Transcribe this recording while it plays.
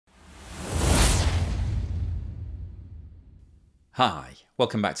Hi,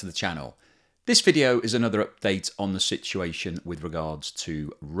 welcome back to the channel. This video is another update on the situation with regards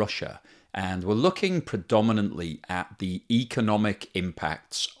to Russia, and we're looking predominantly at the economic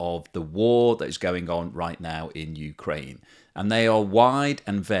impacts of the war that is going on right now in Ukraine, and they are wide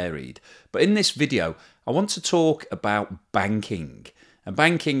and varied. But in this video, I want to talk about banking. And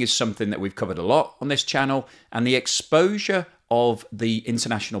banking is something that we've covered a lot on this channel, and the exposure of the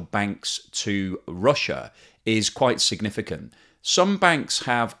international banks to Russia is quite significant. Some banks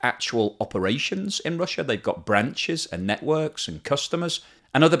have actual operations in Russia. They've got branches and networks and customers.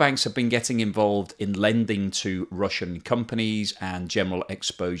 And other banks have been getting involved in lending to Russian companies and general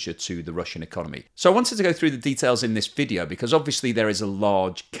exposure to the Russian economy. So I wanted to go through the details in this video because obviously there is a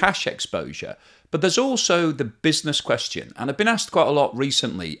large cash exposure, but there's also the business question. And I've been asked quite a lot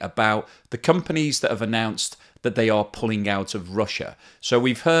recently about the companies that have announced that they are pulling out of Russia. So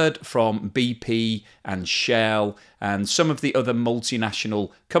we've heard from BP and Shell and some of the other multinational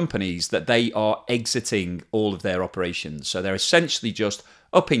companies that they are exiting all of their operations. So they're essentially just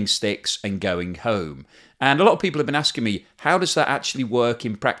upping sticks and going home. And a lot of people have been asking me, how does that actually work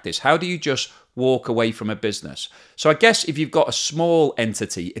in practice? How do you just walk away from a business? So I guess if you've got a small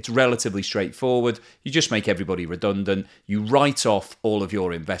entity, it's relatively straightforward. You just make everybody redundant, you write off all of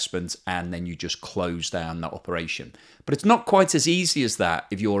your investments, and then you just close down that operation. But it's not quite as easy as that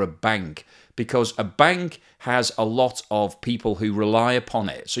if you're a bank, because a bank has a lot of people who rely upon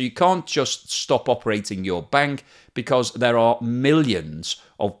it. So you can't just stop operating your bank because there are millions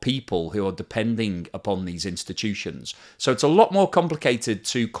of people who are depending upon these institutions. So it's a lot more complicated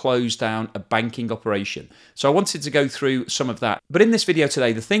to close down a banking operation. So I wanted to go through some of that. But in this video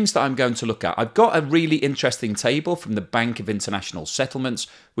today, the things that I'm going to look at, I've got a really interesting table from the Bank of International Settlements,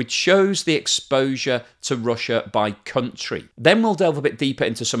 which shows the exposure to Russia by country. Then we'll delve a bit deeper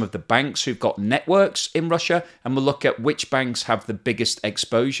into some of the banks who've got networks in Russia, and we'll look at which banks have the biggest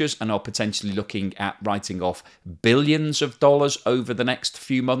exposures and are potentially looking at writing off billions of dollars over the next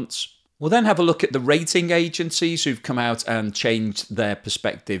few months. We'll then have a look at the rating agencies who've come out and changed their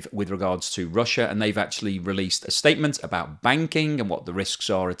perspective with regards to Russia, and they've actually released a statement about banking and what the risks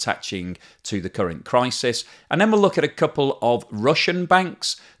are attaching to the current crisis. And then we'll look at a couple of Russian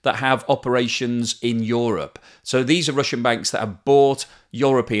banks that have operations in Europe. So these are Russian banks that have bought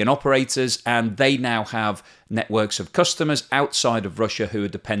European operators, and they now have networks of customers outside of Russia who are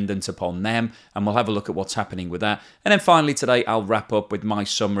dependent upon them, and we'll have a look at what's happening with that. And then finally today I'll wrap up with my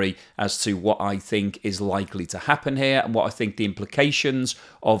summary as to what I think is likely to happen here and what I think the implications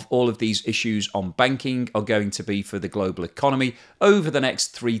of all of these issues on banking are going to be for the global economy over the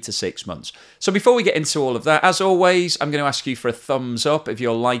next 3 to 6 months. So before we get into all of that, as always, I'm going to ask you for a thumbs up. If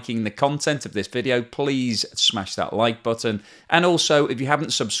you're liking the content of this video, please smash that like button. And also, if you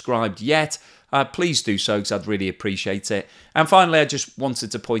haven't subscribed yet, please do so because I'd really appreciate it. And finally, I just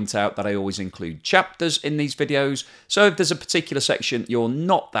wanted to point out that I always include chapters in these videos. So if there's a particular section you're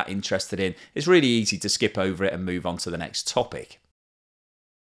not that interested in, it's really easy to skip over it and move on to the next topic.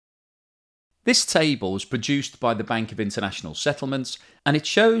 This table was produced by the Bank of International Settlements, and it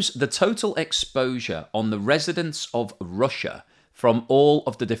shows the total exposure on the residents of Russia from all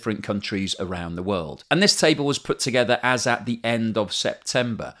of the different countries around the world. And this table was put together as at the end of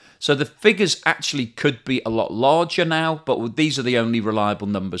September. So the figures actually could be a lot larger now, but these are the only reliable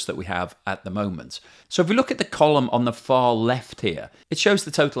numbers that we have at the moment. So if we look at the column on the far left here, it shows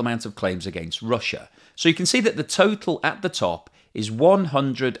the total amount of claims against Russia. So you can see that the total at the top is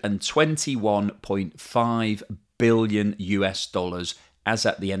 121.5 billion US dollars as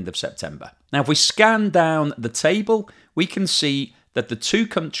at the end of September. Now, if we scan down the table, we can see that the two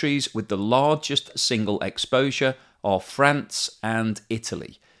countries with the largest single exposure are France and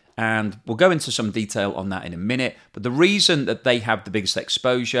Italy. And we'll go into some detail on that in a minute. But the reason that they have the biggest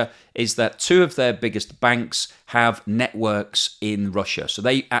exposure is that two of their biggest banks have networks in Russia. So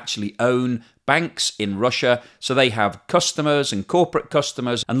they actually own banks in Russia. So they have customers and corporate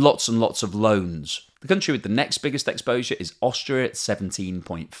customers and lots of loans. The country with the next biggest exposure is Austria at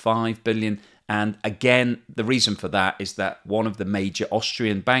 17.5 billion. And again, the reason for that is that one of the major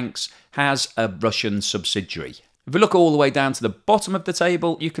Austrian banks has a Russian subsidiary. If we look all the way down to the bottom of the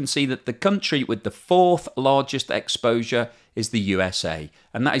table, you can see that the country with the fourth largest exposure is the USA.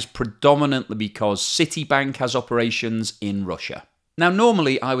 And that is predominantly because CITIBANK has operations in Russia. Now,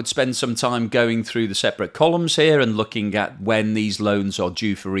 normally I would spend some time going through the separate columns here and looking at when these loans are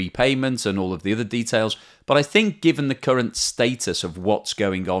due for repayment and all of the other details. But I think given the current status of what's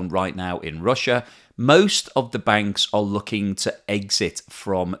going on right now in Russia, most of the banks are looking to exit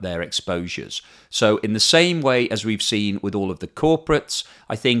from their exposures. So in the same way as we've seen with all of the corporates,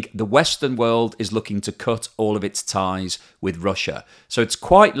 I think the Western world is looking to cut all of its ties with Russia. So it's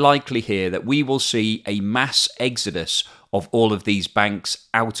quite likely here that we will see a mass exodus of all of these banks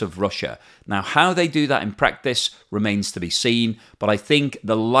out of Russia. Now, how they do that in practice remains to be seen, but I think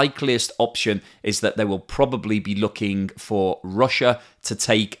the likeliest option is that they will probably be looking for Russia to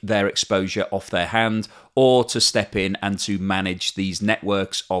take their exposure off their hand or to step in and to manage these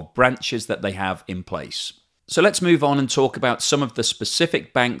networks of branches that they have in place. So let's move on and talk about some of the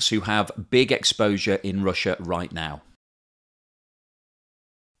specific banks who have big exposure in Russia right now.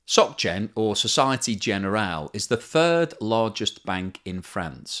 SocGen, or Société Générale, is the third largest bank in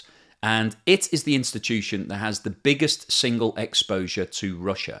France, and it is the institution that has the biggest single exposure to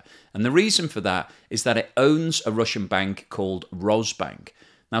Russia. And the reason for that is that it owns a Russian bank called Rosbank.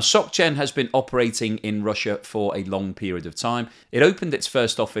 Now, SocGen has been operating in Russia for a long period of time. It opened its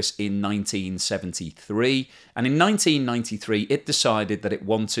first office in 1973, and in 1993 it decided that it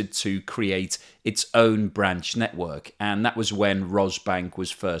wanted to create its own branch network, and that was when Rosbank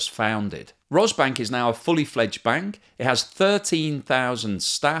was first founded. Rosbank is now a fully fledged bank. It has 13,000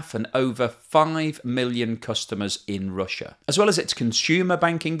 staff and over 5 million customers in Russia. As well as its consumer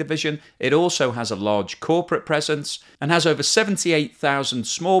banking division, it also has a large corporate presence and has over 78,000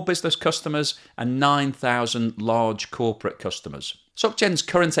 small business customers and 9,000 large corporate customers. SocGen's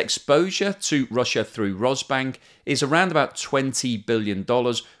current exposure to Russia through Rosbank is around about $20 billion,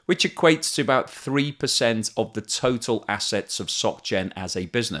 which equates to about 3% of the total assets of SocGen as a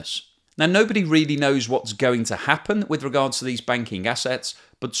business. Now, nobody really knows what's going to happen with regards to these banking assets,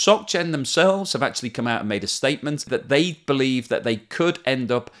 but SocGen themselves have actually come out and made a statement that they believe that they could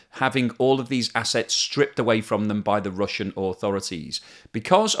end up having all of these assets stripped away from them by the Russian authorities.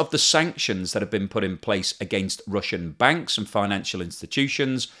 Because of the sanctions that have been put in place against Russian banks and financial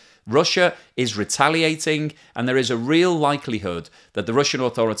institutions, Russia is retaliating, and there is a real likelihood that the Russian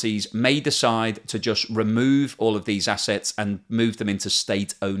authorities may decide to just remove all of these assets and move them into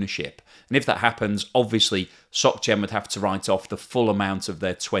state ownership. And if that happens, obviously, SocGen would have to write off the full amount of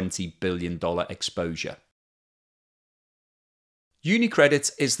their $20 billion exposure.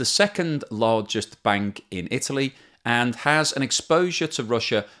 UniCredit is the second largest bank in Italy and has an exposure to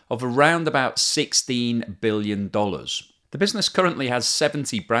Russia of around about $16 billion. The business currently has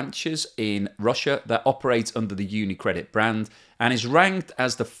 70 branches in Russia that operate under the UniCredit brand and is ranked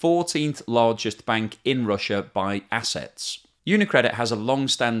as the 14th largest bank in Russia by assets. UniCredit has a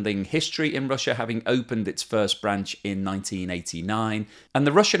long-standing history in Russia, having opened its first branch in 1989, and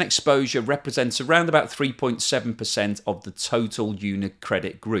the Russian exposure represents around about 3.7% of the total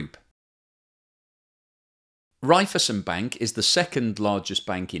UniCredit group. RAIFFEISEN is the second largest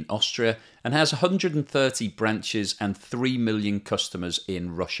bank in Austria and has 130 branches and 3 million customers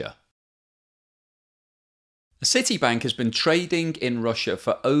in Russia. CITIBANK has been trading in Russia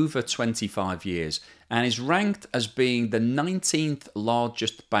for over 25 years and is ranked as being the 19th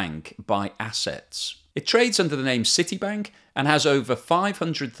largest bank by assets. It trades under the name CITIBANK and has over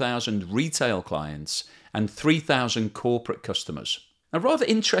 500,000 retail clients and 3,000 corporate customers. Now, rather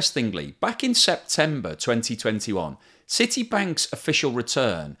interestingly, back in September 2021, Citibank's official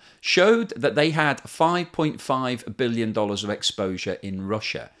return showed that they had $5.5 billion of exposure in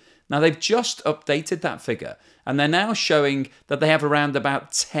Russia. Now, they've just updated that figure, and they're now showing that they have around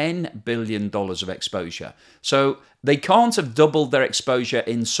about $10 billion of exposure. So they can't have doubled their exposure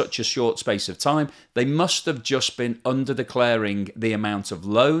in such a short space of time. They must have just been under-declaring the amount of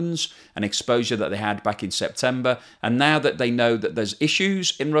loans and exposure that they had back in September. And now that they know that there's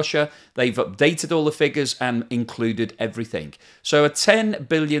issues in Russia, they've updated all the figures and included everything. So a $10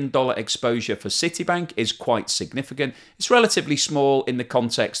 billion exposure for Citibank is quite significant. It's relatively small in the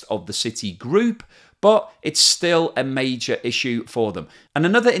context of the Citi Group, but it's still a major issue for them. And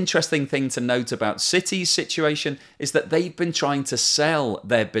another interesting thing to note about Citi's situation is that they've been trying to sell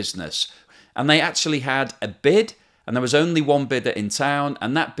their business. And they actually had a bid, and there was only one bidder in town,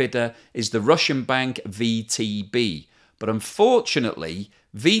 and that bidder is the Russian bank VTB. But unfortunately,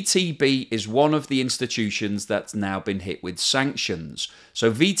 VTB is one of the institutions that's now been hit with sanctions.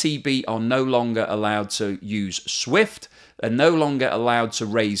 So VTB are no longer allowed to use SWIFT. They're no longer allowed to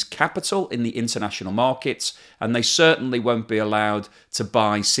raise capital in the international markets, and they certainly won't be allowed to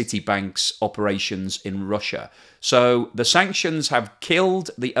buy Citibank's operations in Russia. So the sanctions have killed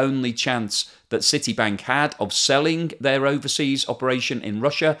the only chance that Citibank had of selling their overseas operation in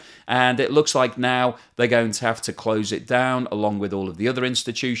Russia, and it looks like now they're going to have to close it down along with all of the other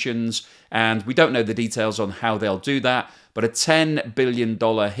institutions, and we don't know the details on how they'll do that, but a $10 billion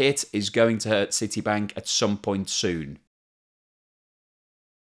hit is going to hurt Citibank at some point soon.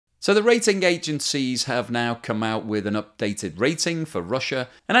 So the rating agencies have now come out with an updated rating for Russia.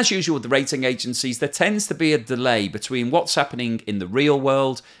 And as usual with the rating agencies, there tends to be a delay between what's happening in the real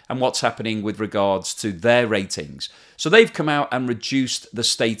world and what's happening with regards to their ratings. So they've come out and reduced the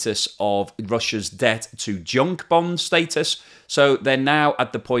status of Russia's debt to junk bond status. So they're now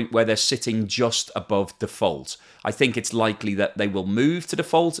at the point where they're sitting just above default. I think it's likely that they will move to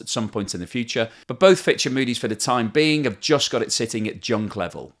default at some point in the future, but both Fitch and Moody's for the time being have just got it sitting at junk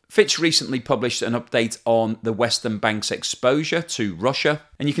level. Fitch recently published an update on the Western bank's exposure to Russia,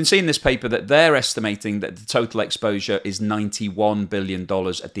 and you can see in this paper that they're estimating that the total exposure is $91 billion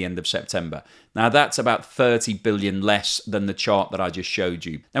at the end of September. Now that's about 30 billion less than the chart that I just showed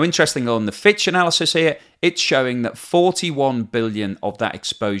you. Now interestingly on the Fitch analysis here, it's showing that 41 billion of that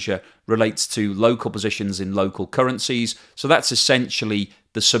exposure relates to local positions in local currencies. So that's essentially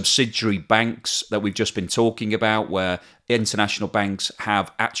the subsidiary banks that we've just been talking about, where international banks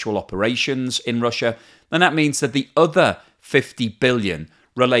have actual operations in Russia. And that means that the other 50 billion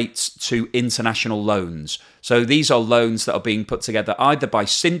relates to international loans. So these are loans that are being put together either by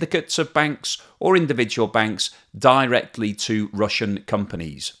syndicates of banks or individual banks directly to Russian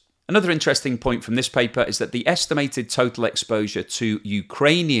companies. Another interesting point from this paper is that the estimated total exposure to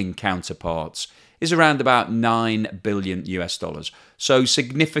Ukrainian counterparts is around about $9 billion US dollars, so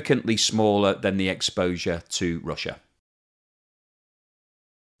significantly smaller than the exposure to Russia.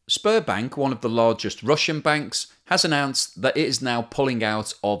 SBERBANK, one of the largest Russian banks, has announced that it is now pulling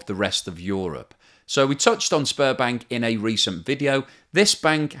out of the rest of Europe. So we touched on SBERBANK in a recent video. This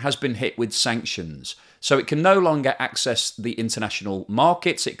bank has been hit with sanctions. So it can no longer access the international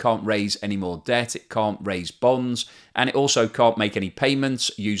markets, it can't raise any more debt, it can't raise bonds, and it also can't make any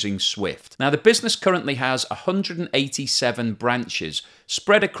payments using SWIFT. Now the business currently has 187 branches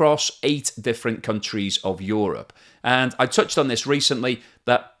spread across 8 different countries of Europe. And I touched on this recently,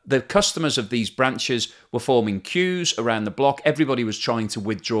 that the customers of these branches were forming queues around the block. Everybody was trying to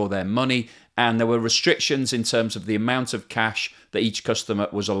withdraw their money, and there were restrictions in terms of the amount of cash that each customer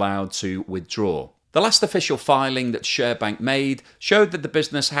was allowed to withdraw. The last official filing that SBERBANK made showed that the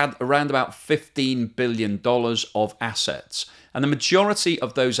business had around about $15 billion of assets, and the majority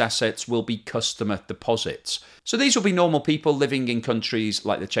of those assets will be customer deposits. So these will be normal people living in countries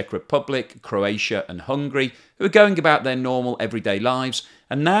like the Czech Republic, Croatia and Hungary who are going about their normal everyday lives,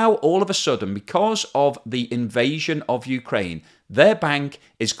 and now all of a sudden, because of the invasion of Ukraine, their bank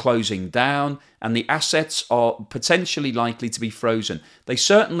is closing down and the assets are potentially likely to be frozen. They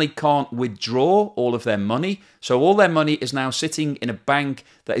certainly can't withdraw all of their money, so all their money is now sitting in a bank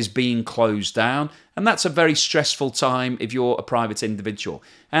that is being closed down, and that's a very stressful time if you're a private individual.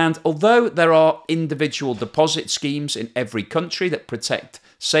 And although there are individual deposit schemes in every country that protect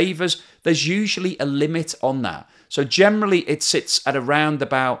savers, there's usually a limit on that. So generally it sits at around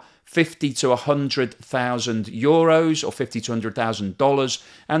about 50 to 100,000 euros or 50 to $100,000.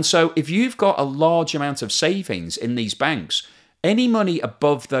 And so if you've got a large amount of savings in these banks, any money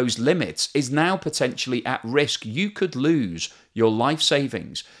above those limits is now potentially at risk. You could lose your life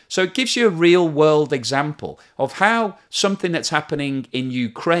savings. So it gives you a real world example of how something that's happening in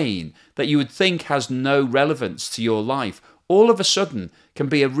Ukraine that you would think has no relevance to your life, all of a sudden can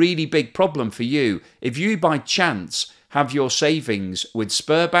be a really big problem for you if you by chance have your savings with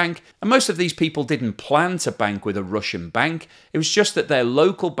SBERBANK. And most of these people didn't plan to bank with a Russian bank. It was just that their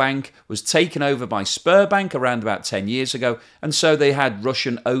local bank was taken over by SBERBANK around about 10 years ago, and so they had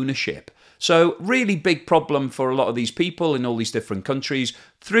Russian ownership. So really big problem for a lot of these people in all these different countries.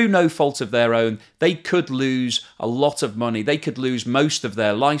 Through no fault of their own, they could lose a lot of money. They could lose most of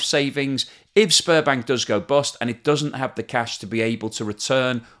their life savings if SBERBANK does go bust and it doesn't have the cash to be able to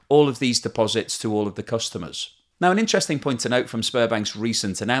return all of these deposits to all of the customers. Now, an interesting point to note from SBERBANK's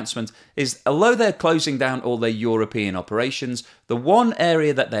recent announcement is, although they're closing down all their European operations, the one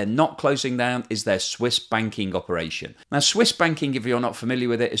area that they're not closing down is their Swiss banking operation. Now, Swiss banking, if you're not familiar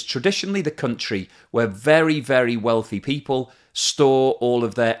with it, is traditionally the country where very, very wealthy people store all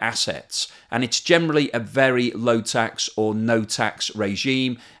of their assets. And it's generally a very low tax or no tax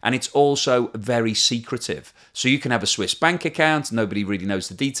regime, and it's also very secretive. So you can have a Swiss bank account, nobody really knows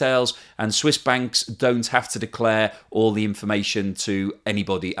the details, and Swiss banks don't have to declare all the information to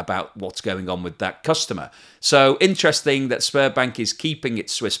anybody about what's going on with that customer. So interesting that SBERBANK is keeping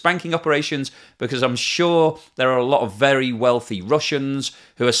its Swiss banking operations, because I'm sure there are a lot of very wealthy Russians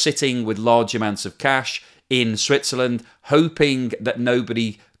who are sitting with large amounts of cash in Switzerland, hoping that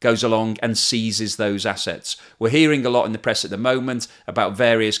nobody goes along and seizes those assets. We're hearing a lot in the press at the moment about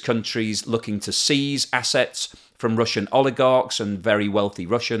various countries looking to seize assets from Russian oligarchs and very wealthy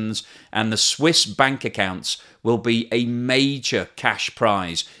Russians, and the Swiss bank accounts will be a major cash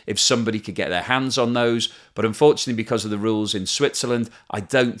prize if somebody could get their hands on those. But unfortunately, because of the rules in Switzerland, I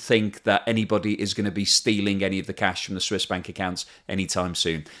don't think that anybody is going to be stealing any of the cash from the Swiss bank accounts anytime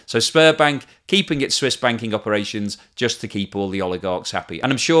soon. So SBERBANK keeping its Swiss banking operations just to keep all the oligarchs happy.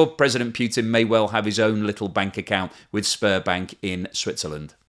 And I'm sure President Putin may well have his own little bank account with SBERBANK in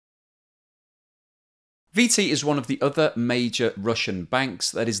Switzerland. VT is one of the other major Russian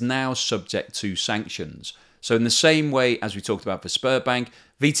banks that is now subject to sanctions. So in the same way as we talked about for SBERBANK,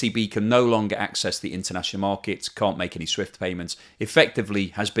 VTB can no longer access the international markets, can't make any SWIFT payments, effectively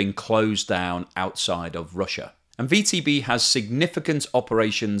has been closed down outside of Russia. And VTB has significant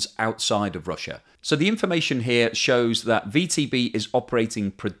operations outside of Russia. So the information here shows that VTB is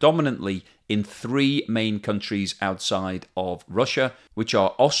operating predominantly in 3 main countries outside of Russia, which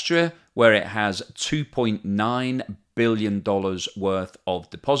are Austria, where it has $2.9 billion worth of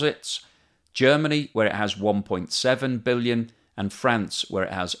deposits, Germany, where it has 1.7 billion, and France, where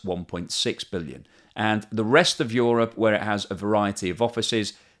it has 1.6 billion. And the rest of Europe, where it has a variety of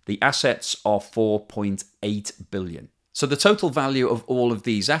offices, the assets are 4.8 billion. So the total value of all of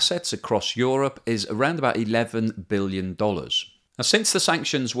these assets across Europe is around about $11 billion. Now, since the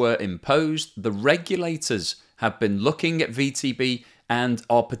sanctions were imposed, the regulators have been looking at VTB and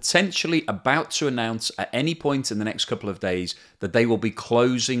are potentially about to announce at any point in the next couple of days that they will be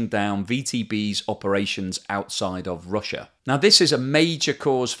closing down VTB's operations outside of Russia. Now, this is a major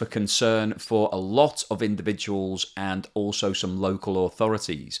cause for concern for a lot of individuals and also some local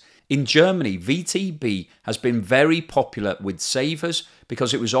authorities. In Germany, VTB has been very popular with savers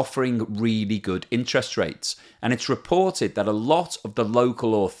because it was offering really good interest rates. And it's reported that a lot of the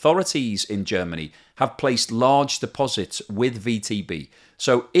local authorities in Germany have placed large deposits with VTB.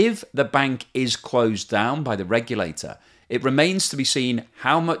 So if the bank is closed down by the regulator, it remains to be seen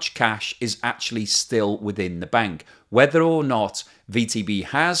how much cash is actually still within the bank, whether or not VTB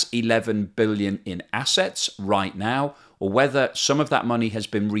has 11 billion in assets right now, or whether some of that money has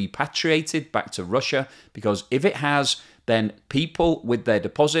been repatriated back to Russia, because if it has, then people with their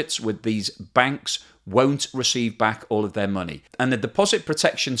deposits with these banks won't receive back all of their money. And the deposit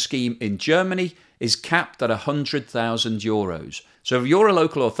protection scheme in Germany is capped at 100,000 euros. So if you're a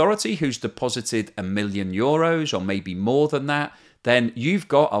local authority who's deposited €1 million or maybe more than that, then you've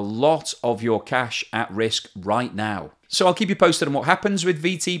got a lot of your cash at risk right now. So I'll keep you posted on what happens with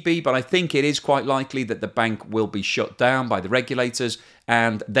VTB, but I think it is quite likely that the bank will be shut down by the regulators,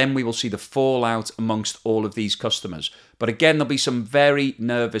 and then we will see the fallout amongst all of these customers. But again, there'll be some very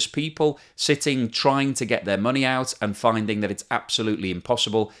nervous people sitting trying to get their money out and finding that it's absolutely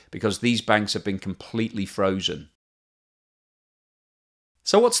impossible because these banks have been completely frozen.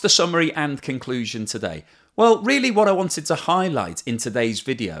 So what's the summary and conclusion today? Well, really what I wanted to highlight in today's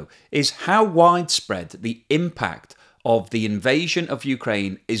video is how widespread the impact of the invasion of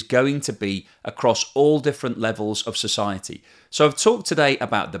Ukraine is going to be across all different levels of society. So I've talked today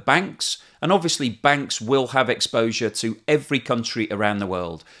about the banks, and obviously banks will have exposure to every country around the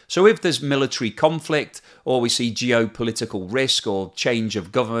world. So if there's military conflict, or we see geopolitical risk or change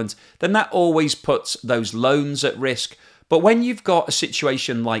of government, then that always puts those loans at risk. But when you've got a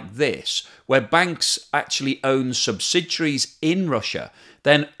situation like this, where banks actually own subsidiaries in Russia,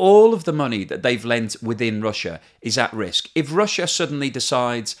 then all of the money that they've lent within Russia is at risk. If Russia suddenly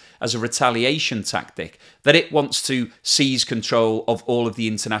decides, as a retaliation tactic, that it wants to seize control of all of the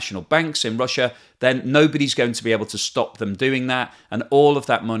international banks in Russia, then nobody's going to be able to stop them doing that, and all of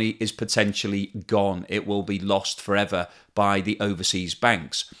that money is potentially gone. It will be lost forever by the overseas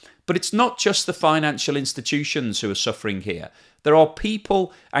banks. But it's not just the financial institutions who are suffering here. There are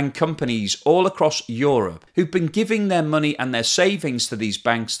people and companies all across Europe who've been giving their money and their savings to these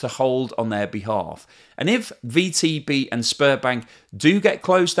banks to hold on their behalf. And if VTB and SBERBANK do get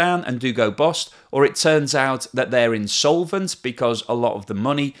closed down and do go bust, or it turns out that they're insolvent because a lot of the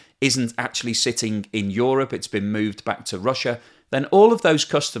money isn't actually sitting in Europe, it's been moved back to Russia, then all of those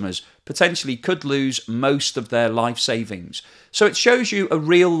customers potentially could lose most of their life savings. So it shows you a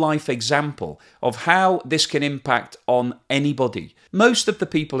real life example of how this can impact on anybody. Most of the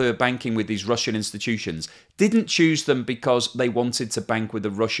people who are banking with these Russian institutions didn't choose them because they wanted to bank with a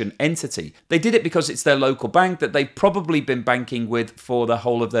Russian entity. They did it because it's their local bank that they've probably been banking with for the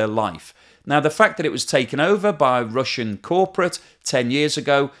whole of their life. Now, the fact that it was taken over by a Russian corporate 10 years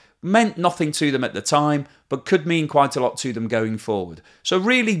ago meant nothing to them at the time, but could mean quite a lot to them going forward. So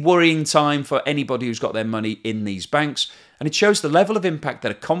really worrying time for anybody who's got their money in these banks. And it shows the level of impact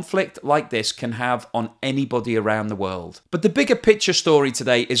that a conflict like this can have on anybody around the world. But the bigger picture story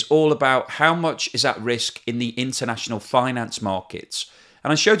today is all about how much is at risk in the international finance markets.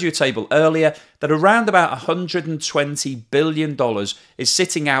 And I showed you a table earlier that around about $120 billion is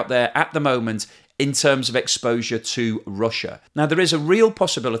sitting out there at the moment in terms of exposure to Russia. Now, there is a real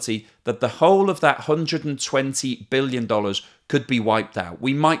possibility that the whole of that $120 billion could be wiped out.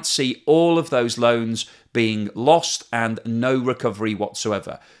 We might see all of those loans being lost and no recovery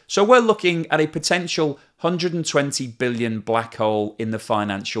whatsoever. So we're looking at a potential 120 billion black hole in the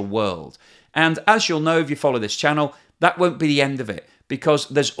financial world. And as you'll know if you follow this channel, that won't be the end of it, because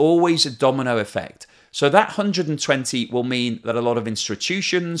there's always a domino effect. So that 120 will mean that a lot of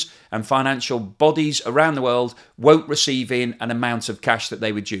institutions and financial bodies around the world won't receive in an amount of cash that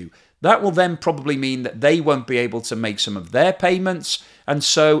they were due. That will then probably mean that they won't be able to make some of their payments, and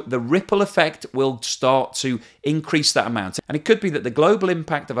so the ripple effect will start to increase that amount. And it could be that the global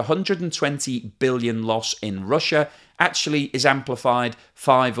impact of 120 billion loss in Russia actually is amplified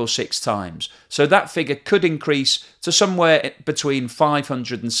 5 or 6 times. So that figure could increase to somewhere between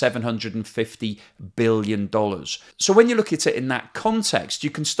 $500 and $750 billion. So when you look at it in that context, you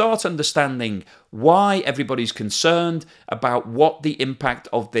can start understanding why everybody's concerned about what the impact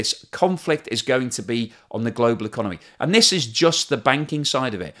of this conflict is going to be on the global economy. And this is just the banking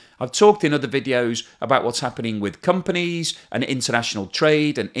side of it. I've talked in other videos about what's happening with companies and international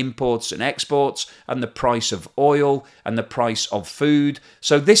trade and imports and exports and the price of oil and the price of food.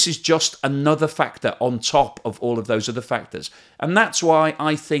 So this is just another factor on top of all of those other factors. And that's why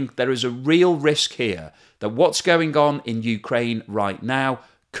I think there is a real risk here that what's going on in Ukraine right now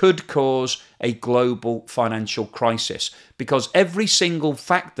could cause a global financial crisis, because every single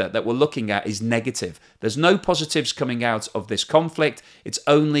factor that we're looking at is negative. There's no positives coming out of this conflict. It's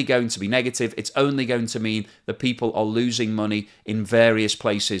only going to be negative. It's only going to mean that people are losing money in various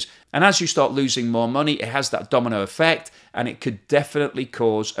places. And as you start losing more money, it has that domino effect, and it could definitely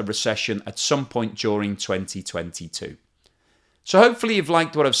cause a recession at some point during 2022. So hopefully you've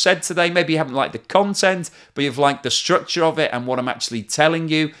liked what I've said today. Maybe you haven't liked the content, but you've liked the structure of it and what I'm actually telling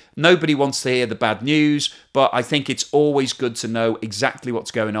you. Nobody wants to hear the bad news, but I think it's always good to know exactly what's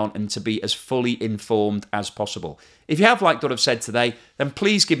going on and to be as fully informed as possible. If you have liked what I've said today, then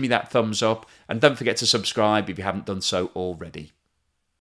please give me that thumbs up, and don't forget to subscribe if you haven't done so already.